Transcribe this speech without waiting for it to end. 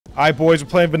Alright, boys, we're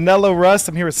playing Vanilla Rust.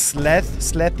 I'm here with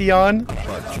Slethion.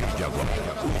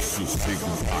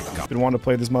 Been wanting to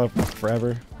play this motherfucker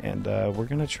forever. And we're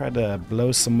gonna try to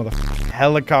blow some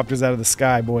helicopters out of the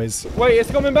sky, boys. Wait, it's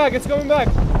coming back, it's coming back.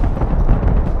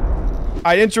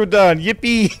 Alright, intro done.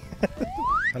 Yippee!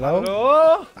 Hello?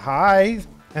 Hello? Hi.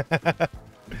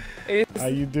 How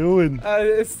you doing?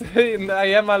 I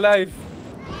am alive.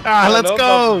 Let's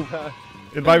go!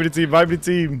 Invite me to team, invite me to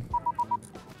team.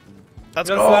 Let's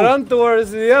Just go! run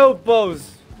towards the outpost.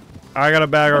 I got a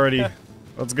bag already.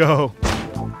 Let's go.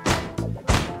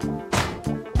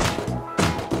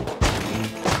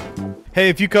 Hey,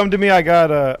 if you come to me, I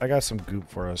got some goop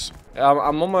for us.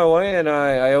 I'm on my way, and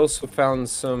I also found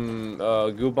some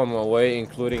goop on my way,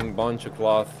 including a bunch of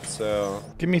cloth. So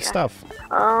give me stuff.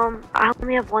 I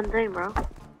only have one thing, bro.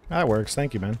 That works.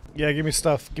 Thank you, man. Yeah, give me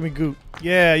stuff. Give me goop.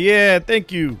 Yeah.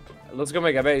 Thank you. Let's go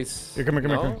make a base. Here, come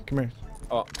here.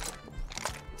 Oh.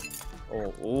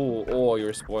 Oh,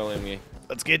 you're spoiling me.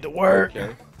 Let's get to work. Okay.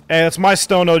 Hey, that's my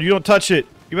stone node. You don't touch it.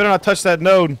 You better not touch that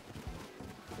node.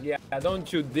 Yeah,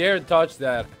 don't you dare touch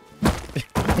that.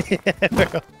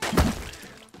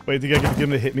 Wait, do you get him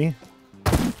to hit me?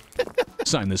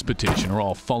 Sign this petition or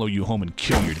I'll follow you home and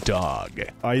kill your dog.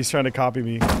 Oh, he's trying to copy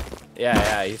me.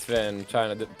 Yeah, he's been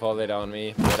trying to pull it on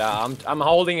me. But I'm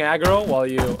holding aggro while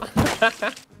you...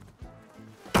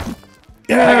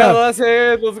 Yeah! I got the last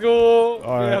hit, let's go!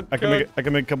 Alright, Yeah, I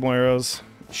can make a couple more arrows.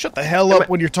 Shut the hell up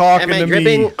when you're talking to me. Am I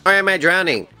dripping or am I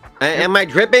drowning? Am I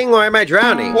dripping or am I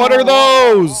drowning? What are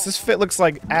those? This fit looks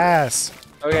like ass.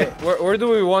 Okay, where do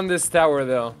we want this tower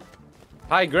though?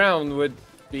 High ground would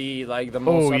be like the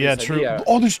most Oh yeah, obvious true. idea.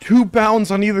 Oh, there's 2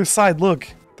 bounds on either side. Look,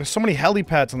 there's so many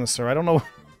helipads on this server. I don't know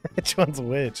which one's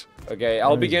which. Okay,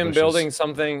 I'll begin bushes. building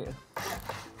something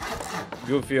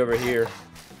goofy over here.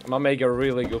 I'm gonna make a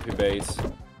really goofy base.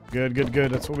 Good.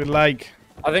 That's what we like.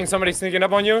 I think somebody's sneaking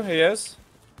up on you. He is.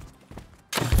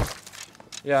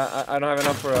 Yeah, I don't have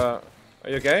enough for a... Are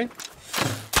you okay?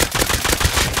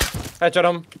 Headshot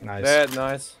him. Nice. Dead,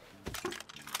 nice.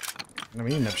 I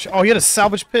mean, oh, he had a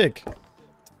salvage pick.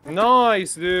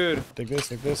 Nice, dude. Take this.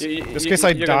 Just You- in case I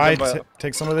you're gonna die, jump out.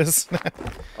 take some of this.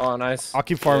 Oh, nice. I'll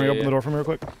keep farming. Yeah, Open the door for me real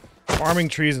quick. Farming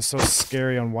trees is so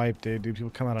scary on wipe day, dude.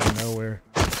 People come out of nowhere.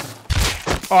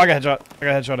 Oh, I got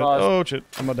headshot. Oh, shit.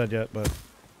 I'm not dead yet, but...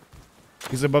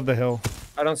 He's above the hill.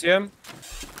 I don't see him.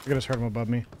 I just heard him above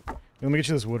me. Let me get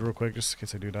you this wood real quick, just in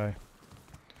case I do die.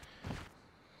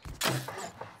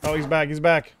 Oh, he's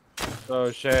back.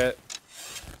 Oh, shit.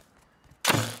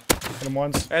 Hit him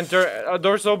once. Enter.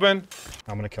 Door's open.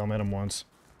 I'm gonna kill him, hit him once.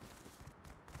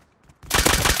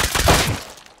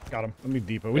 Got him. Let me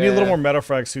depot. We need a little more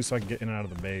metafrags too so I can get in and out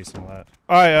of the base and all that.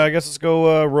 Alright, I guess let's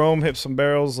go roam, hit some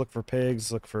barrels, look for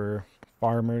pigs, look for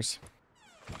farmers.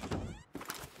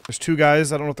 There's 2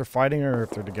 guys. I don't know if they're fighting or if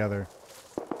they're together.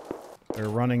 They're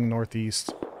running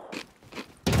northeast.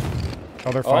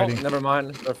 Oh, they're fighting. Oh, never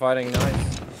mind. They're fighting.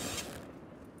 Nice.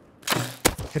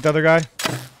 Hit the other guy.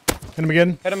 Hit him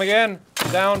again. Hit him again.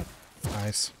 Down.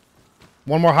 Nice.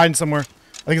 One more hiding somewhere. I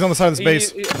think he's on the side of this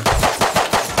base.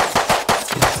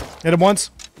 Hit him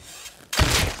once.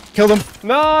 Killed him.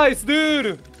 Nice,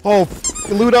 dude. Oh,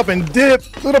 loot up and dip.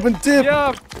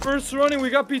 Yeah, first running, we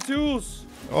got P2s.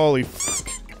 Holy fuck.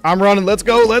 I'm running. Let's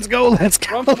go. Run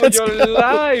for your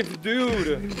life,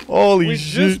 dude. Holy We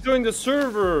shit. just joined the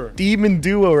server. Demon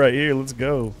duo right here. Let's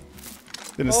go.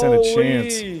 Didn't stand a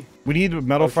chance. Holy. We need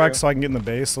metal Okay. frags so I can get in the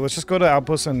base. So let's just go to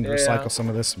outpost and Yeah. recycle some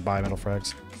of this and buy metal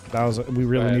frags. That was we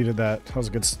really Right. needed that. That was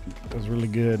good. That was really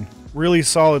good. Really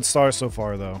solid start so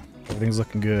far though. Everything's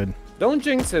looking good. Don't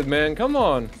jinx it, man. Come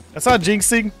on. That's not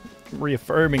jinxing. I'm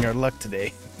reaffirming our luck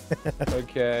today.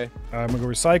 Okay. I'm gonna go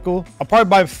recycle. I'll probably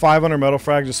buy 500 metal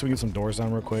frags just so we can get some doors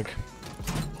down real quick.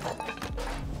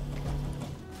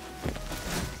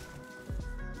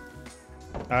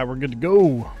 Alright, we're good to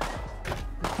go.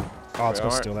 Oh, let's go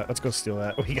steal that. Let's go steal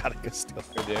that. We gotta go steal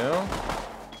that. Good deal.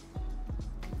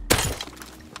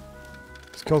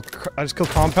 I just killed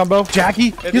compound bow.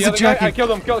 Jackie! Hit He has the a other guy. Jackie! I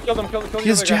killed him. Kill him. He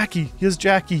has Jackie! He has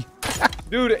Jackie!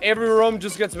 Dude, every roam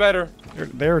just gets better.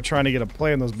 They were trying to get a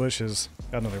play in those bushes.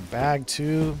 Got another bag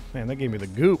too. Man, they gave me the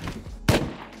goop.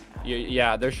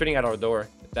 Yeah, they're shooting at our door.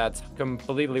 That's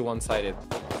completely one-sided.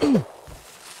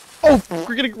 Oh,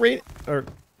 we're getting great. Or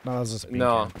no, that was just a bean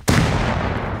No.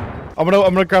 can. I'm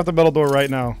gonna craft the metal door right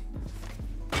now.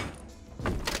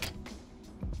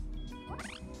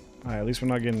 Alright, at least we're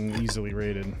not getting easily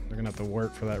raided. They're gonna have to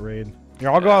work for that raid.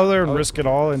 Yeah, I'll go out there and risk it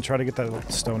all and try to get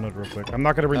that stone node real quick. I'm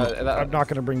not gonna bring. I'm not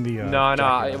gonna bring the. No,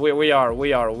 jacket. we are.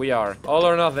 All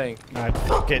or nothing. Alright,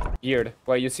 fuck it. Weird.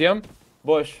 Wait, you see him?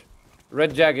 Bush.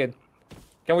 Red jacket.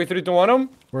 Can we 3-2-1 him?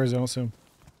 Where is he? I don't see him.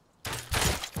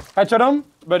 I shot him,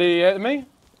 but he hit me.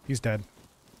 He's dead.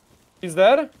 He's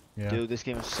dead. Yeah. Dude, this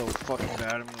game is so fucking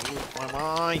bad. What am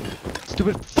I?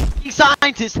 Stupid fucking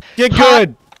scientist. Get Hide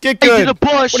good. Get into good. the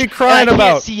bush. What are you crying and I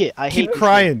about? Can't see it. I hate Keep this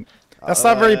crying. That's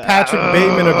not very Patrick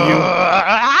Bateman of you.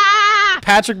 Ah!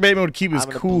 Patrick Bateman would keep his I'm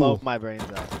gonna cool. blow my brains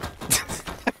out.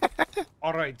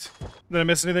 All right. Did I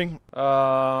miss anything?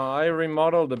 I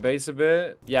remodeled the base a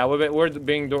bit. Yeah, we're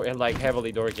being like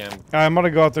heavily door camped. I'm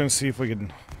gonna go out there and see if we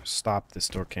can stop this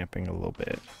door camping a little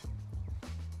bit.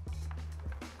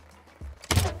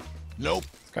 Nope.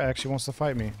 This guy actually wants to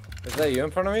fight me. Is that you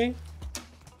in front of me?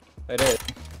 It is.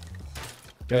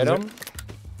 Yeah, Hit is him.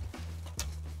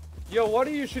 Yo, what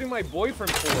are you shooting my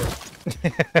boyfriend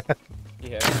for?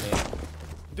 Yeah, man.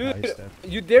 Dude, he's dead.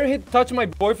 you dare touch my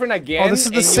boyfriend again? Oh, this is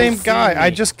and the you'll same see guy. I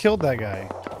me. just killed that guy.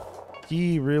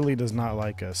 He really does not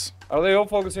like us. Are they all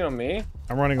focusing on me?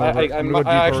 I'm running over. I I'm gonna go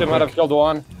actually deeper might real have killed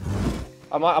one.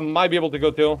 I might be able to go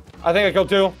two. I think I killed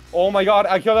two. Oh my god,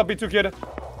 I killed that B2 kid.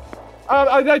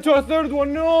 I died to a third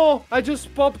one. No! I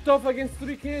just popped off against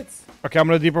 3 kids. quick. Okay, I'm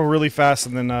gonna deeper really fast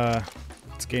and then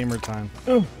it's gamer time.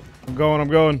 I'm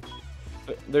going.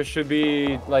 There should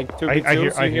be like 2 I B2s. hear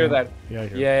You hear him. that? Yeah, I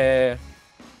hear him. Yeah.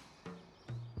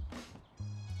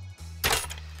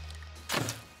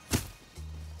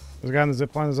 There's a guy on the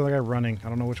zip line. There's another guy running. I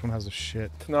don't know which one has the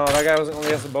shit. No, that guy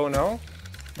only has a bow now.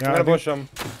 Yeah, I'm I gonna think push him.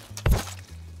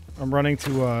 I'm running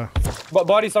to But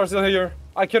bodies are still here.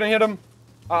 I couldn't hit him.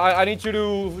 I need you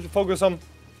to focus him.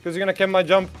 Because you're gonna camp my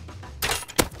jump.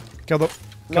 kill the.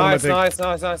 Nice. Whoa,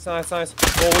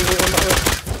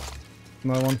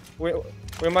 Another one.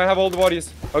 We might have all the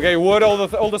bodies. Okay, wood, all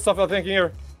the stuff I'm thinking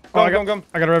here. Oh, Come.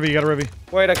 I got a Revy. You got a Revy.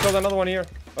 Wait, I killed another one here.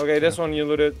 Okay, this one you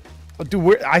looted. Oh,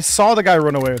 dude, I saw the guy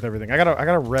run away with everything. I got a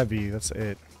Revy. That's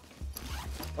it.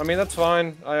 I mean, that's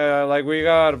fine. Like, we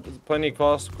got plenty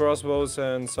crossbows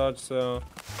and such, so...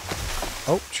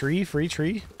 Oh, tree, free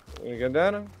tree. We get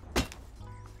that?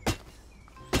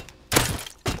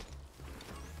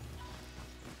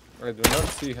 I do not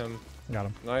see him. Got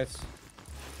him. Nice.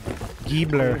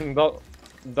 Giebler.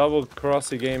 Double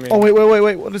crossy gaming. Oh,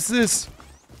 wait. What is this?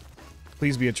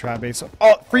 Please be a trap base.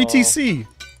 Oh, free TC.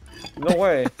 No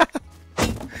way.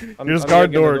 Here's I'm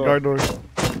guard yanking the door, guard door.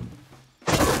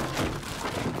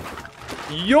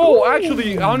 Yo,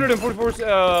 actually, 144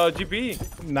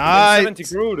 GP. Nice. 70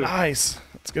 crude. Nice.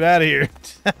 Let's get out of here.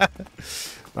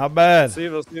 Not bad.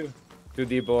 Let's see. Too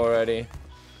deep already.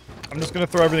 I'm just gonna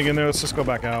throw everything in there. Let's just go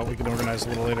back out. We can organize a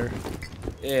little later.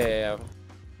 Yeah.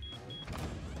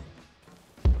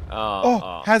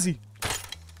 Oh, has he?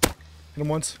 Hit him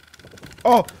once.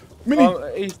 Oh,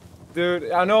 mini.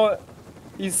 Dude, I know.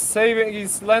 He's saving.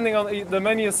 He's landing on the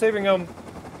mini is saving him.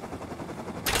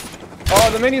 Oh,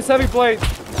 the mini is heavy plate.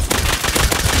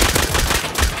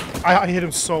 I hit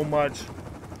him so much.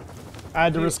 I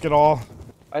had to risk it all.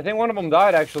 I think one of them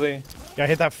died actually. Yeah, I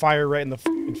hit that fire right in the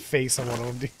f***ing face on one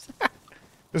of them.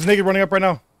 There's naked running up right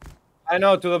now. I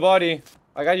know, to the body.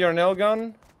 I got your nail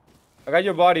gun. I got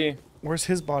your body. Where's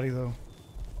his body though?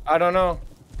 I don't know.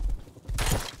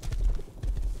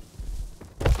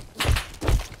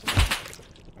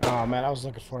 Oh man, I was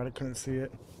looking for it. I couldn't see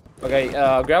it. Okay,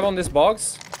 grab on this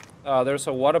box. There's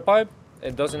a water pipe.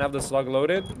 It doesn't have the slug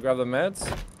loaded. Grab the meds.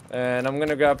 And I'm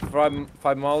gonna grab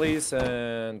five mollies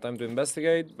and time to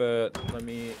investigate, but let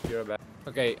me hear back.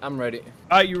 Okay, I'm ready.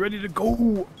 Alright, you ready to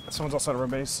go? Someone's outside of our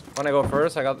base. Wanna go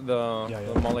first? I got the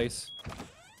Yeah. mollies.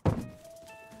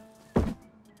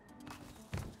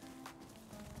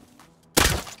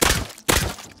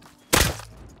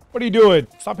 What are you doing?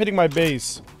 Stop hitting my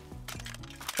base.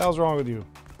 What the hell's wrong with you?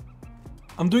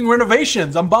 I'm doing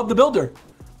renovations. I'm Bob the Builder.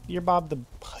 You're Bob the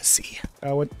pussy.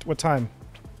 What time?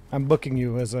 I'm booking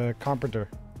you as a carpenter.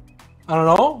 I don't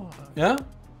know. Yeah.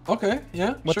 Okay.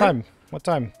 Yeah. What sure. time? What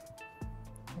time?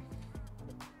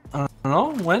 I don't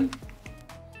know. When?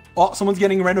 Oh, someone's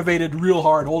getting renovated real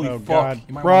hard. Holy Oh, fuck. God.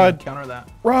 You might Run. want to counter that.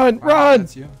 Run! Alright, Run!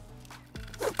 that's you.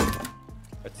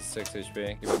 It's a 6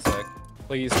 HP. Give me a sec.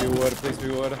 Please be wood. Please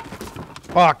be wood.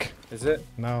 Fuck. Is it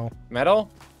No. metal?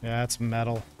 Yeah, it's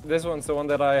metal. This one's the one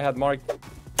that I had marked.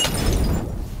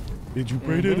 Did you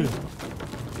pray it?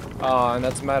 And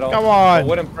that's metal. Come on. A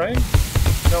wooden frame?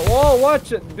 No. Whoa!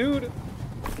 Watch it, dude.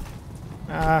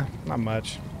 Not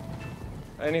much.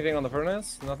 Anything on the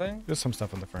furnace? Nothing? There's some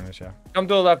stuff in the furnace, yeah. Come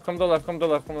to the left, come to the left, come to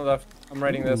the left, come to the left. I'm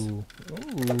raiding this. Ooh.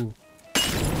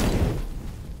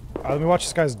 Let me watch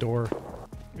this guy's door.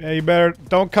 Yeah, you better.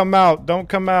 Don't come out. Don't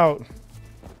come out.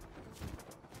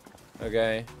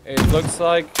 Okay. It looks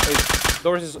like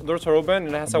doors are open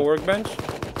and it has a workbench.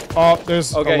 Oh,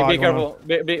 there's. Okay, a lot be going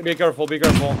careful. Be careful, be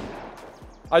careful.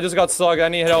 I just got stuck. I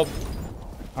need help.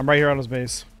 I'm right here on his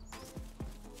base.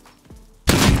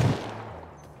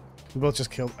 We both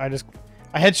just killed. I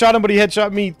headshot him, but he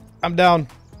headshot me. I'm down.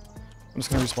 I'm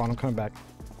just gonna respawn. I'm coming back.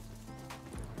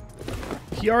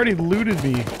 He already looted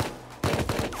me.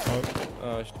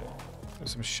 Oh shit.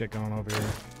 There's some shit going over here.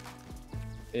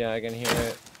 Yeah, I can hear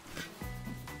it.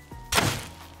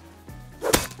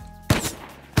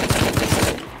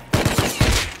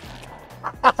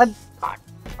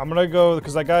 I'm gonna go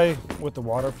because that guy with the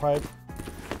water pipe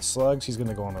slugs. He's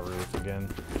gonna go on the roof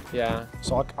again. Yeah.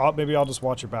 So maybe I'll just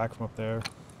watch your back from up there.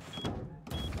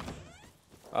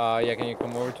 Yeah. Can you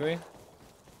come over to me?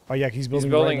 Oh yeah, he's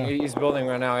building. He's building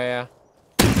right now. Yeah.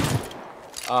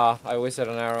 I wasted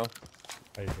an arrow.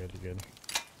 Oh, you're good. You're good.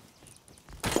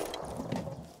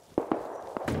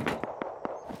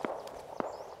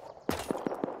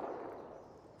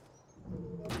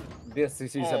 This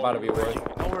is about to be worth.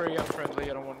 Don't worry, I'm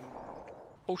friendly. I don't want.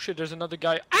 Oh shit, there's another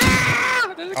guy.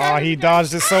 Ah! There's a guy, Oh, he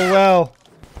dodged it so well.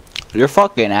 You're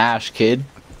fucking ass, kid.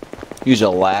 Use a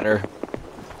ladder.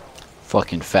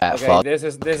 Fucking fat Okay, fuck. this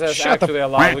is Shut actually a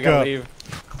lot. We fuck gotta up. leave.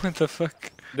 What the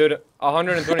fuck? Dude,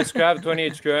 120 scrap, 20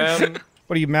 HQM.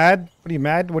 What are you mad? What are you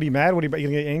mad? What are you mad? What are you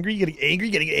getting angry? You getting angry?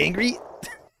 Getting angry?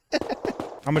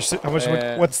 How much?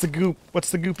 What's the goop?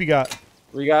 What's the goop you got?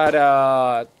 We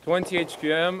got 20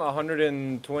 HQM,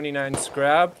 129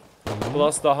 scrap,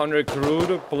 plus the 100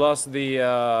 crude, plus the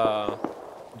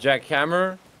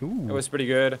jackhammer. Ooh. It was pretty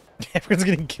good. Everyone's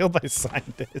getting killed by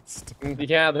scientists.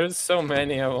 Yeah, there's so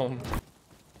many of them.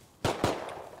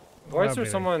 Why is there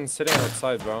someone sitting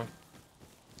outside, bro?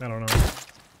 I don't know.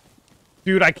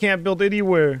 Dude, I can't build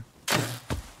anywhere.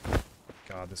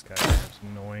 God, this guy is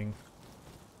annoying.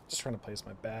 Just trying to place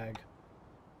my bag.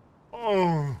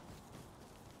 Oh.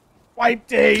 White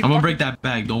Dave. I'm gonna break that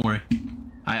bag, don't worry.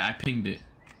 I pinged it.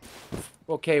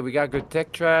 Okay, we got good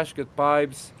tech trash, good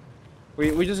pipes.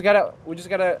 We just gotta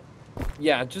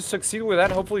yeah, just succeed with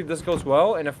that. Hopefully this goes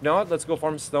well, and if not, let's go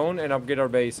farm stone and upgrade our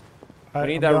base. We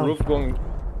need that roof going.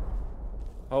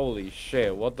 Holy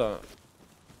shit, what the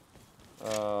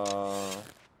I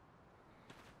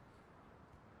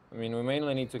mean, we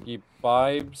mainly need to keep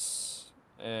pipes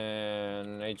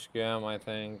and HQM, I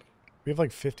think. We have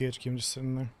like 50 HQM just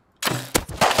sitting there.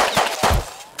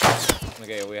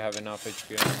 Okay, we have enough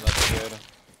HQM, that's good.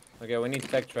 Okay, we need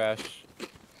tech trash.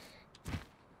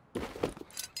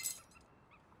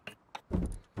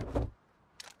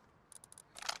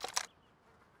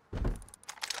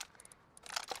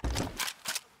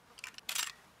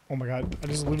 Oh my god, I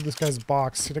just looted this guy's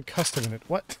box. He had a custom in it.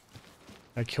 What?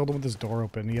 I killed him with his door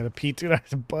open. He had a P2 and I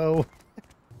had a bow.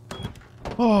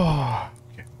 Oh.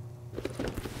 Okay.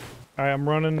 Alright, I'm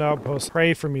running outpost.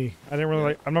 Pray for me. I didn't really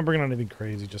like. I'm not bringing on anything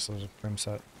crazy, just as a frame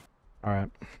set. Alright.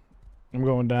 I'm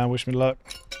going down. Wish me luck.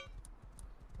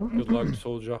 Good luck,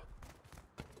 soldier.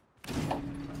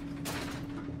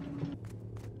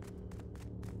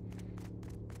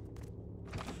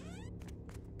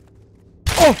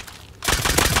 Oh!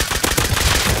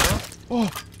 Oh!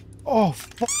 Oh,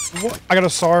 what? I got a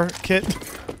SAR kit.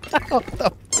 No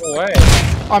way.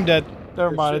 I'm dead.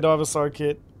 Never mind, I don't have a SAR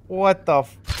kit. What the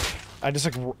I just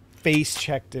like face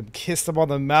checked him, kissed him on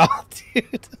the mouth,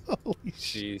 dude. Holy shit.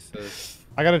 Jesus.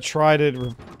 I gotta try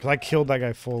to, because I killed that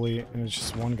guy fully, and it's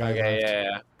just one guy Okay, left.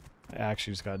 yeah. I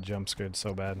actually just got jump scared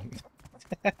so bad.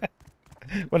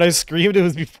 When I screamed, it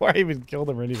was before I even killed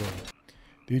him or anything.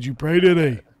 Did you pray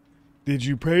today? Did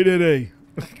you pray today?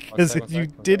 Because if you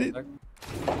didn't...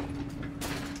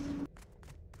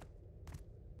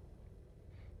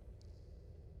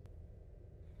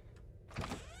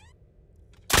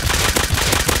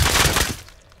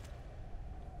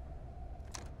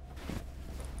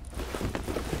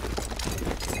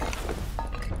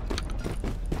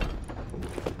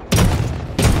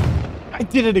 I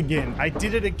did it again. I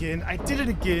did it again. I did it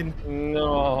again.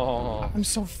 No. I'm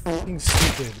so fucking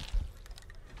stupid.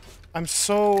 I'm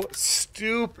so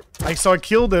stupid. So I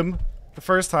killed him the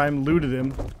first time, looted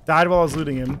him, died while I was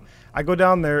looting him. I go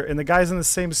down there, and the guy's in the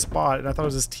same spot, and I thought it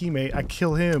was his teammate. I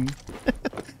kill him.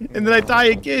 And then I die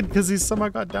again, because he somehow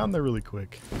got down there really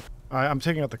quick. I'm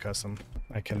taking out the custom.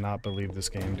 I cannot believe this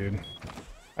game, dude.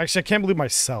 Actually, I can't believe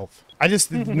myself. I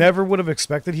just never would have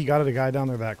expected he got a guy down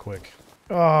there that quick.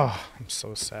 Oh, I'm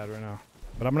so sad right now.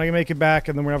 But I'm gonna make it back,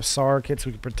 and then we're gonna have SAR kits so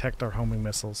we can protect our homing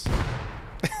missiles.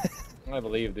 I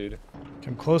believe, dude.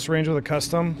 I'm close range with a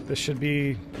custom. This should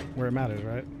be where it matters,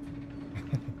 right?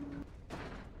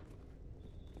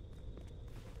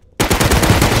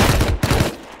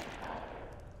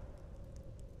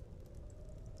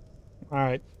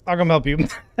 Alright, I'll come help you.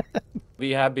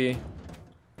 Be happy.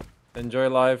 Enjoy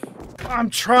life. I'm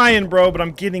trying, bro, but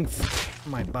I'm getting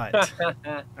my butt.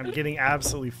 I'm getting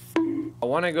absolutely. I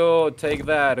want to go take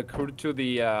that crew to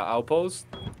the outpost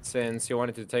since you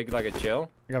wanted to take like a chill.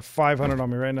 I got 500 on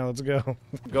me right now. Let's go.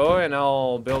 Go and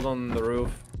I'll build on the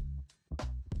roof.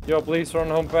 Yo, please run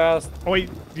home fast. Oh wait,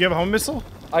 do you have a home missile?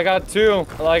 I got 2.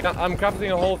 Like I'm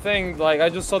crafting a whole thing. Like I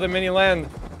just saw the mini land.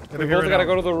 Yeah, We both gotta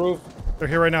go to the roof. They're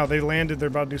here right now. They landed. They're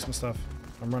about to do some stuff.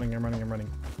 I'm running.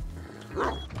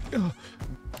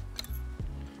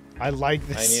 I like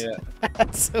this. I need it.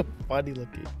 That's so funny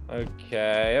looking.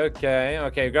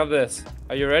 Okay. Grab this.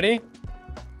 Are you ready?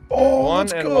 Oh, One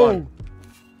let's and go. one.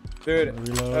 Dude.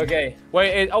 Reload. Okay.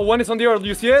 Wait. Oh, one is on the earth.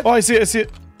 You see it? Oh, I see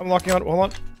it. I'm locking on. Hold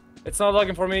on. It's not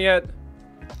locking for me yet.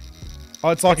 Oh,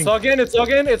 it's locking. It's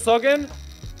locking.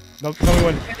 No, tell me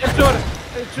when.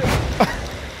 It's shot.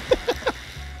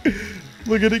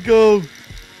 Look at it go.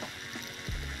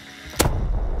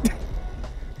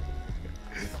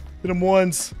 Hit him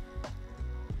once.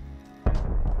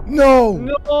 No.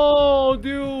 No,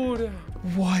 dude.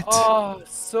 What? Oh,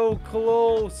 so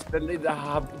close.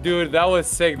 Dude, that was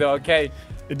sick though. Okay.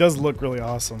 It does look really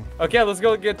awesome. Okay, let's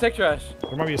go get tech trash.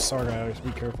 There might be a SAR guy. Just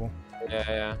be careful.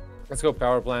 Yeah. Let's go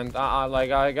power plant.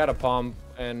 Like I got a pump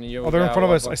and you. Oh, they're in front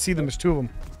of us. I see them. There's 2 of them.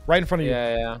 Right in front of you.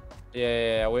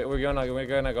 Yeah. We're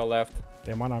gonna go left.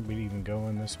 They might not be even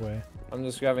going this way. I'm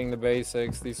just grabbing the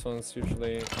basics. These ones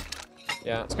usually.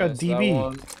 Yeah. It's got nice,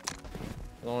 DB.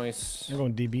 Nice. You're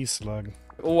going DB slug.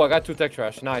 Oh, I got 2 tech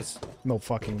trash. Nice. No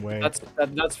fucking way.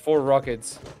 That's 4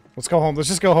 rockets. Let's go home. Let's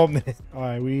just go home. All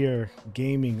right, we are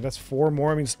gaming. That's 4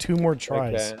 more. It means 2 more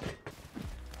tries. Okay.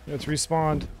 Let's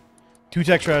respawn. 2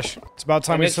 tech trash. It's about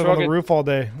time we next sit on the rocket- roof all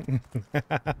day.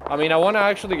 I mean, I want to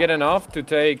actually get enough to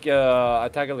take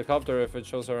attack helicopter if it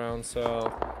shows around.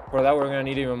 So for that, we're gonna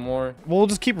need even more. We'll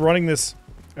just keep running this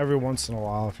every once in a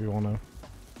while if you want to.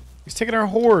 He's taking our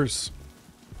horse.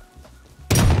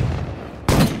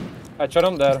 I shot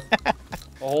him dead.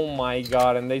 Oh my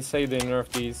god, and they say they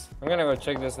nerfed these. I'm gonna go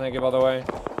check this naked, by the way.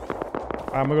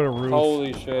 I'm gonna go to roof.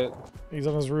 Holy shit. He's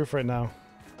on his roof right now.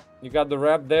 You got the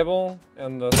rap devil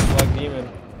and the slug demon.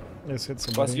 Let's hit Was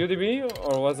somebody. UDB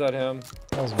or was that him?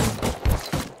 That was me.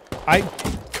 I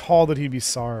called that he'd be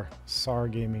SAR. SAR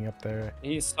gaming up there.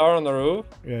 He's star on the roof.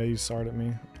 Yeah, you SAR'd at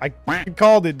me. I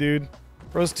called it, dude.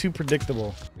 Bro's too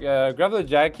predictable. Yeah, grab the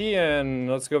Jackie and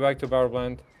let's go back to power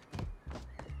plant.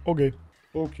 Okay.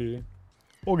 Okay.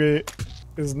 Okay.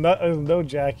 There's no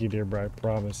Jackie, dear bro, I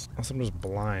promise. Unless I'm just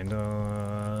blind.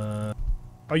 Oh,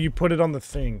 you put it on the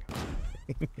thing.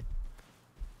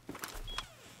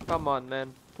 Come on,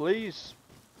 man. Please.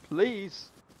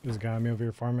 Please. This guy me over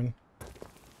here farming.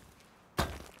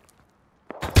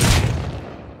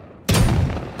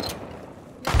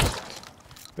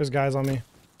 There's guys on me.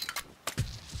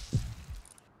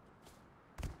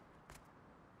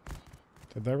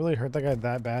 Did that really hurt that guy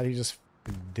that bad? He just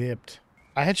dipped.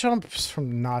 I headshot him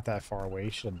from not that far away. He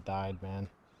should have died, man.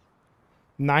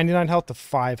 99 health to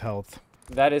 5 health.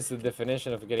 That is the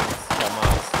definition of getting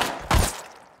scammers.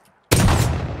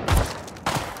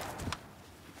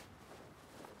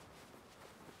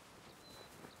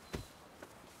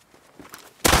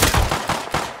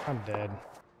 I'm dead.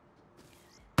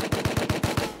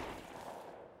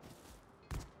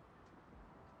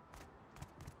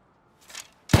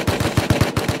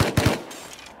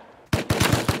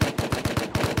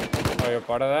 Oh, you're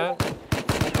part of that?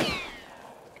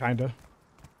 Kinda.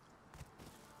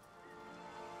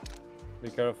 Be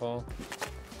careful.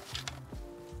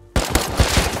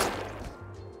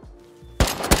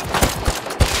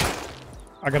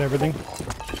 I got everything.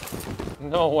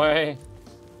 No way.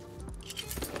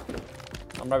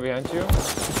 I'm right behind you.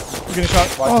 I'm getting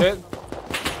shot. Watch it.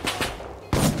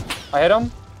 I hit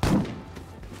him.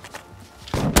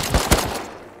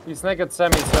 He's naked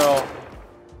semi, so...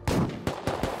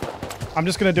 I'm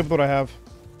just gonna dip with what I have.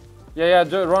 Yeah,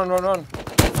 run.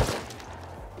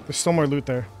 There's still more loot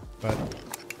there, but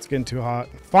it's getting too hot.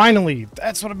 Finally!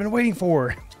 That's what I've been waiting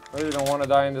for. I really don't want to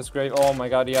die in this grave. Oh my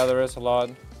god, yeah, there is a lot.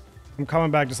 I'm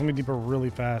coming back. Just let me deeper really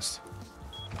fast.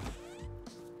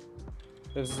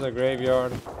 This is a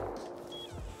graveyard.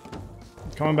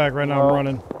 Coming back right now. I'm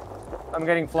running. I'm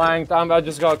getting flanked. I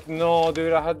just got... No,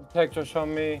 dude, I had textures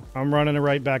on me. I'm running it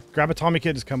right back. Grab a Tommy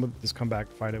kid. Just come back.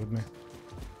 Fight it with me.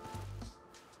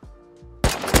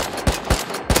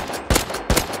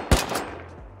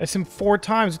 It's him 4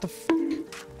 times. What the f?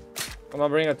 I'm gonna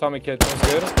bring a Tommy kit. That's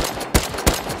good.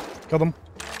 Killed him.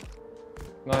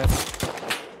 Nice.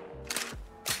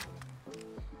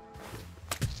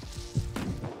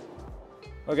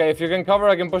 Okay, if you can cover,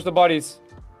 I can push the bodies.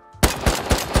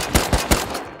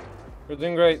 You're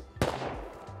doing great.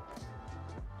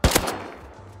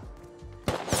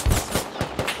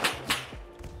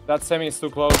 That semi is too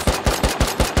close.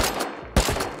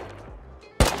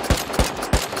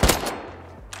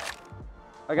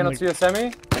 I cannot see a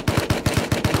semi.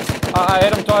 I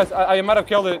hit him twice. I might have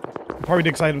killed it. Probably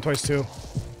did 'cause I hit him twice too.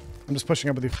 I'm just pushing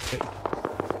up with you.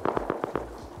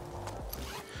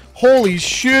 Holy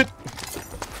shit!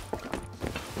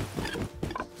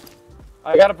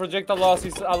 I got a projectile loss.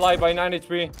 He's alive by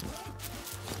 93.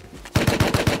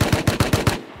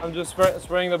 I'm just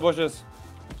spraying the bushes.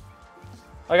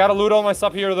 I gotta loot all my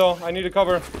stuff here though. I need to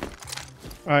cover.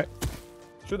 Alright.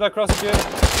 Shoot that cross again.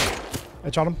 I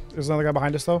shot him. There's another guy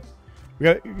behind us though. We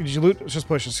got. Did you loot? Let's just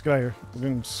push. Let's get out of here. We're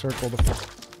gonna circle the.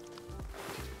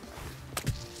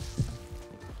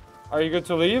 Are you good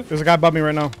to leave? There's a guy above me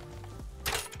right now.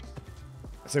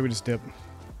 I say we just dip.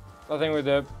 I think we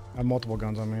did. I have multiple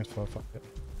guns on me. So fuck it.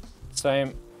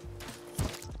 Same.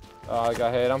 I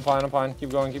got hit. I'm fine. I'm fine.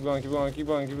 Keep going. Keep going. Keep going. Keep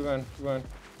going. Keep going. Keep going.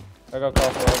 I got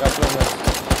crossbow. I got goodness.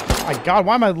 My God,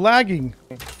 why am I lagging?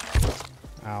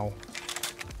 Ow.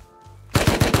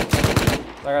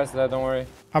 That guy's dead. Don't worry.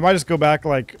 I might just go back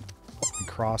like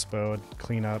crossbow and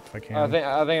clean up if I can. I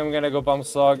think I'm gonna go bump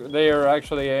slug. They are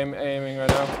actually aiming right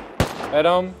now. Hit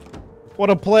him.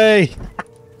 What a play!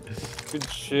 Good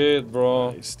shit,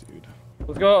 bro. Nice, dude.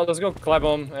 Let's go clap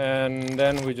them, and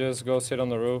then we just go sit on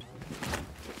the roof.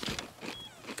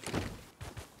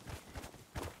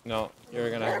 No,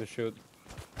 you're gonna have to shoot.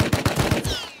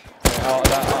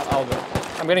 Okay,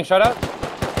 I'm getting shot at.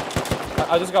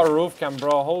 I just got a roof cam,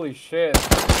 bro. Holy shit.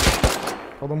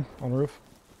 Hold him on the roof.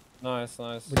 Nice,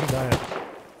 nice. Where'd you die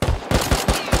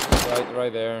at?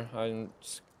 Right there. I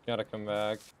just gotta come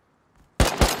back.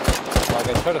 Like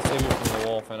I tried to save you from the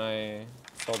wolf, and I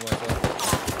sold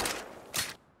myself.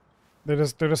 They're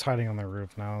just hiding on their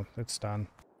roof now. It's done.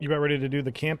 You about ready to do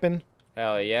the camping?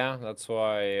 Hell yeah, that's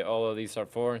why all of these are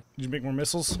for. Did you make more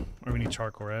missiles? Or we need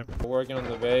charcoal, right? We're working on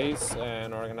the base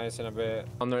and organizing a bit.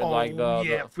 Oh, Like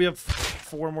yeah, if we have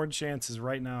 4 more chances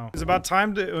right now. It's about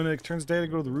time to, when it turns day, to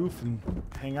go to the roof and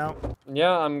hang out.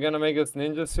 Yeah, I'm gonna make us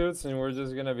ninja suits, and we're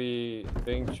just gonna be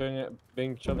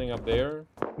chilling up there.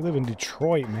 We live in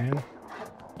Detroit, man.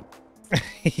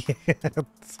 Yeah,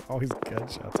 it's always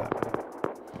gunshots happening.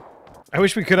 I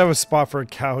wish we could have a spot for a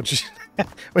couch.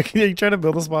 Wait, are you trying to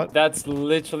build a spot? That's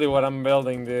literally what I'm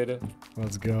building, dude.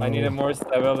 Let's go. I needed more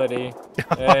stability.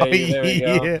 Oh, Hey, there we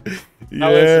go.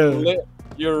 Yeah.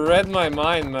 You read my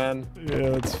mind, man. Yeah,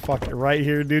 let's fuck it right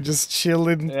here, dude. Just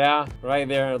chilling. Yeah, right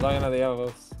there, looking at the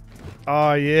elbows.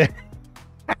 Oh, yeah.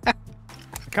 I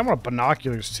kind of want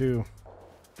binoculars, too.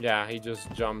 Yeah, he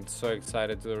just jumped so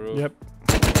excited to the roof. Yep.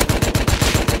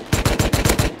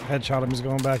 Headshot him. He's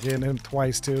going back in. Hit him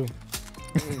twice, too.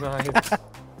 Nice.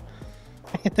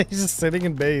 He's just sitting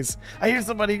in base. I hear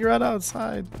somebody run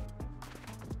outside.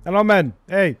 Hello, men.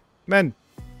 Hey, men.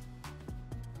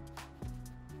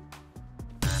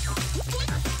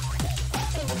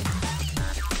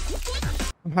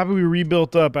 I'm happy we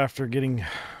rebuilt up after getting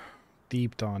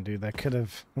deeped on, dude. That could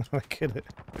have.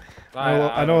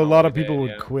 I know a lot of people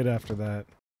would quit after that.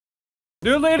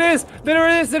 Dude, it is! There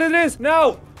it is! There it is!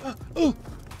 No!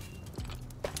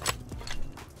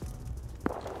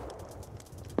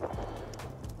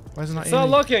 Why is it not It's not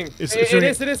aiming? looking. It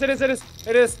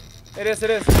is.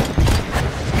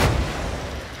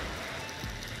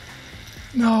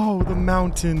 No, the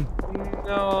mountain.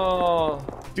 No.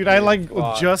 Dude, I like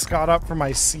just got up from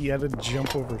my seat. I had to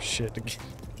jump over shit.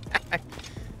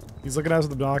 He's looking at us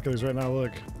with the binoculars right now.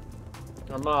 Look.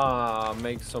 I'm gonna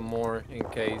make some more in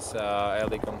case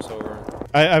Ellie comes over.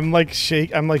 I'm like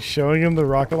showing him the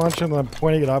rocket launcher and then I'm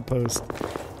pointing at outpost.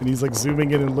 And he's like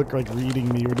zooming in and look like reading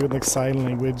me. We're doing like sign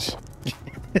language.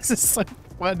 This is so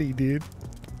funny, dude.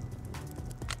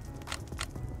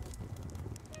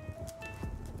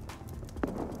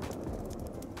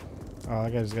 Oh,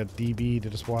 that guy just got DB to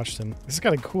just watch them. This is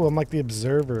kind of cool. I'm like the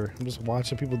observer. I'm just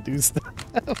watching people do stuff.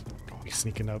 Oh, he's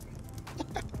sneaking up.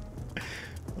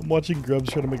 I'm watching Grubs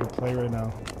trying to make a play right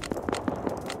now.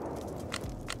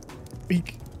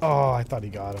 Oh, I thought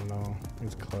he got him. No,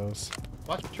 he's close.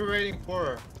 What you waiting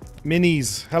for?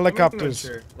 Minis, helicopters.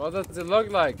 What does it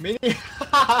look like? Mini. Good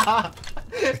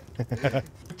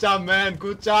job, man.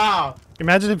 Good job.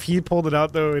 Imagine if he pulled it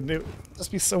out though, and it would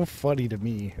just be so funny to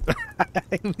me.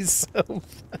 It'd be so funny.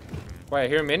 Wait,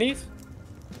 here minis?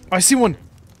 I see one.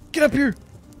 Get up here.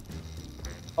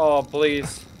 Oh,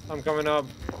 please. I'm coming up.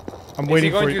 I'm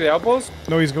waiting for you. Is he going to the outpost?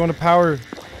 No, he's going to power.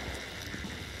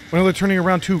 When they're turning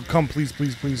around too. Come, please,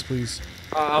 please, please, please.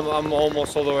 I'm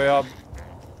almost all the way up.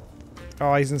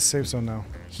 Oh, he's in the safe zone now.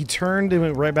 He turned and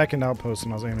went right back into outpost,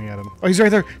 and I was aiming at him. Oh, he's right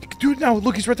there. Do it now.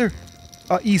 Look, he's right there.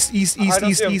 East.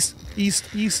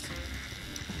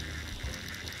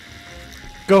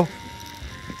 go.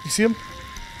 You see him?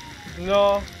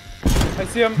 No. I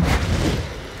see him.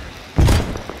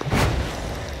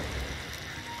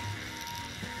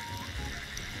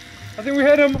 I think we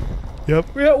hit him.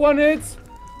 Yep. We hit 1 hit.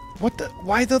 What the?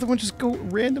 Why did the other one just go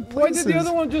random Why places? did the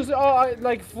other one just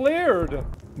like flared?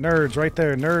 Nerds right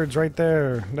there. Nerds right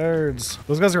there. Nerds.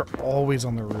 Those guys are always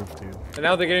on the roof, dude. And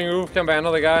now they're getting roof camped by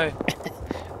another guy.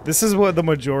 This is what the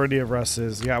majority of Rust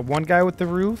is. You got one guy with the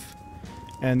roof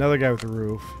and another guy with the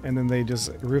roof, and then they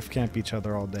just roof camp each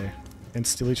other all day and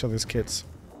steal each other's kits.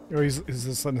 Oh, he's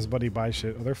just letting his buddy buy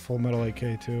shit. Oh, they're full metal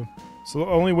AK too. So the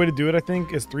only way to do it, I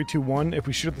think, is 3, 2, 1. If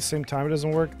we shoot at the same time, it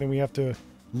doesn't work. Then we have to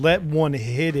let one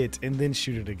hit it and then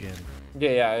shoot it again.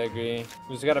 Yeah, I agree.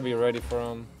 We just gotta be ready for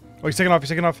him. Oh, he's taking off. He's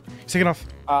taking off. He's taking off.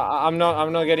 I'm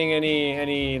not getting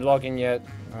any login yet.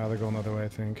 They're going the other way, I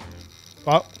think.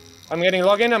 Oh. I'm getting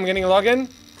login. I'm getting login.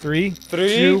 3,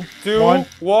 2,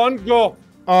 1, go.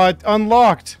 It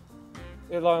unlocked.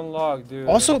 It unlocked, dude.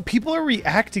 Also, people are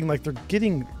reacting like they're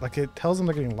getting, like it tells them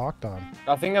they're getting locked on.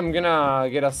 I think I'm gonna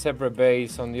get a separate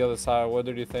base on the other side. What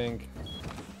do you think?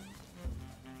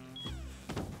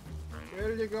 Where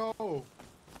did you go?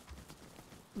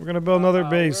 We're gonna build another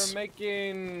base. We're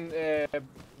making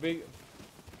big.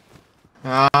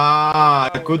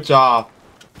 Ah, good job.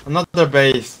 Another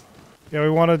base. Yeah, we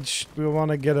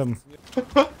wanna get him.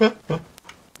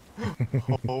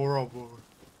 Horrible.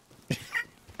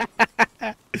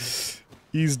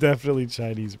 He's definitely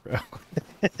Chinese, bro.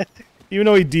 Even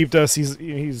though he deeped us, he's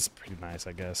pretty nice,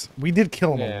 I guess. We did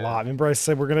kill him a lot. Remember I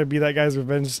said we're gonna be that guy's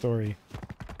revenge story.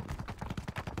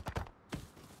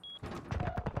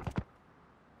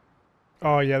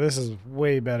 Oh yeah, this is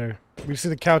way better. We see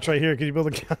the couch right here. Can you build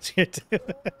a couch here too?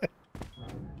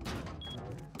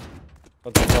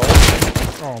 What the hell?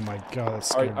 Oh my god, that's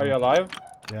scary. Are you alive?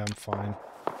 Yeah, I'm fine.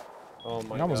 Oh my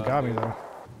god. He almost got me though.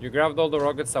 You grabbed all the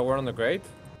rockets that were on the grate?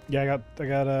 Yeah, I got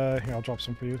here, I'll drop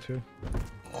some for you too.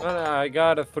 No, I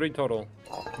got 3 total.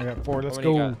 I got 4, let's How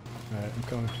go. many Alright, I'm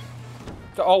coming.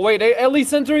 Oh wait,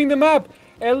 Ellie's entering the map!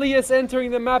 Ellie is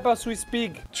entering the map as we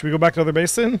speak. Should we go back to the other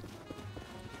base then?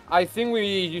 I think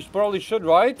you probably should,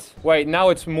 right? Wait, now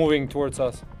it's moving towards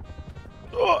us.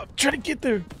 Oh, I'm trying to get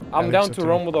there. I'm down to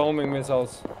run with the homing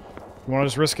missiles. You want to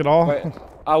just risk it all? Wait,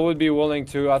 I would be willing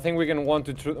to. I think we can 1,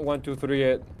 2, 3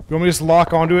 it. You want me to just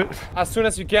lock onto it? As soon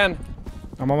as you can.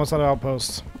 I'm almost out of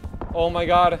outposts. Oh my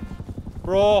god.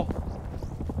 Bro.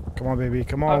 Come on, baby.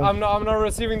 Come on. I'm not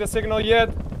receiving the signal yet.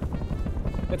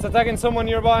 It's attacking someone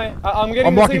nearby. I'm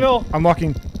getting the locking. signal. I'm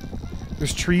locking.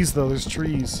 There's trees, though. There's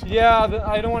trees. Yeah,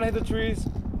 I don't want to hit the trees.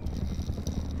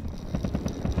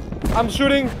 I'm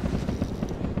shooting.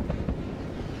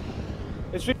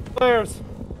 It's shooting flares.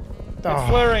 It's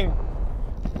flaring.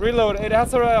 Reload. It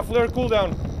has a flare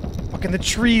cooldown. Fucking the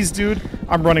trees, dude.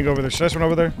 I'm running over there. Should I just run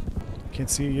over there? Can't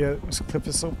see it yet. This cliff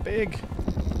is so big.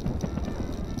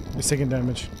 It's taking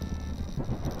damage.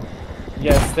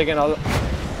 Yes, taking all.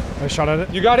 I shot at it.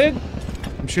 You got it?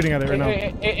 I'm shooting at it right now.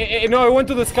 No, it went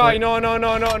to the sky. No.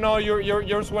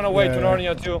 Yours went away to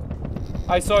Narnia too.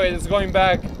 I saw it. It's going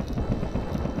back.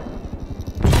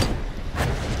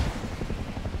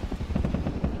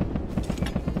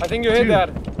 I think you hit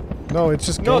that. No, it's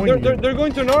just no. going. They're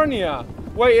going to Narnia.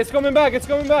 Wait, it's coming back. It's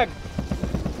coming back.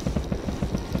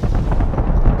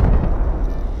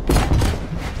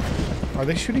 Are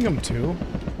they shooting them too?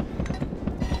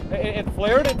 It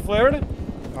flared. It flared.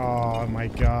 Oh my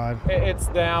god. It's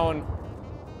down.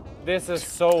 This is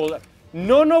so.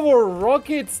 None of our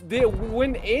rockets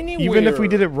went anywhere. Even if we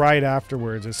did it right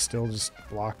afterwards, it still just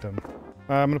blocked them.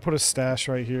 I'm gonna put a stash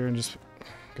right here and just.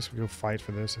 I guess we go fight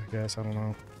for this. I guess I don't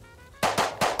know.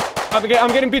 I'm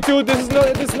getting P2. This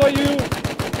is not you.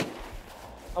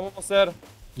 I'm almost dead.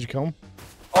 Did you kill him?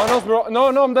 Oh no, bro.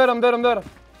 No, I'm dead.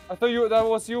 I thought that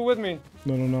was you with me.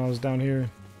 No, I was down here.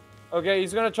 Okay,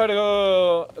 he's gonna try to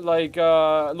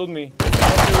go, loot me.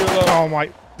 Oh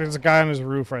my, there's a guy on his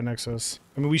roof right next to us.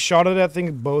 I mean, we shot at that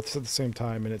thing both at the same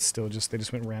time, and it's still they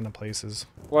just went random places.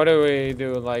 What do we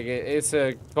do? Like, it's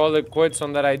a call it quits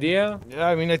on that idea? Yeah,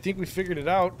 I mean, I think we figured it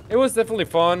out. It was definitely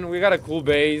fun. We got a cool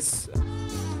base.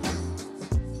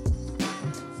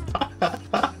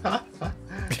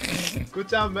 Good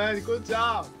job, man. Good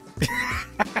job.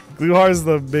 Gluhar's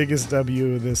the biggest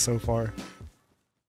W of this so far.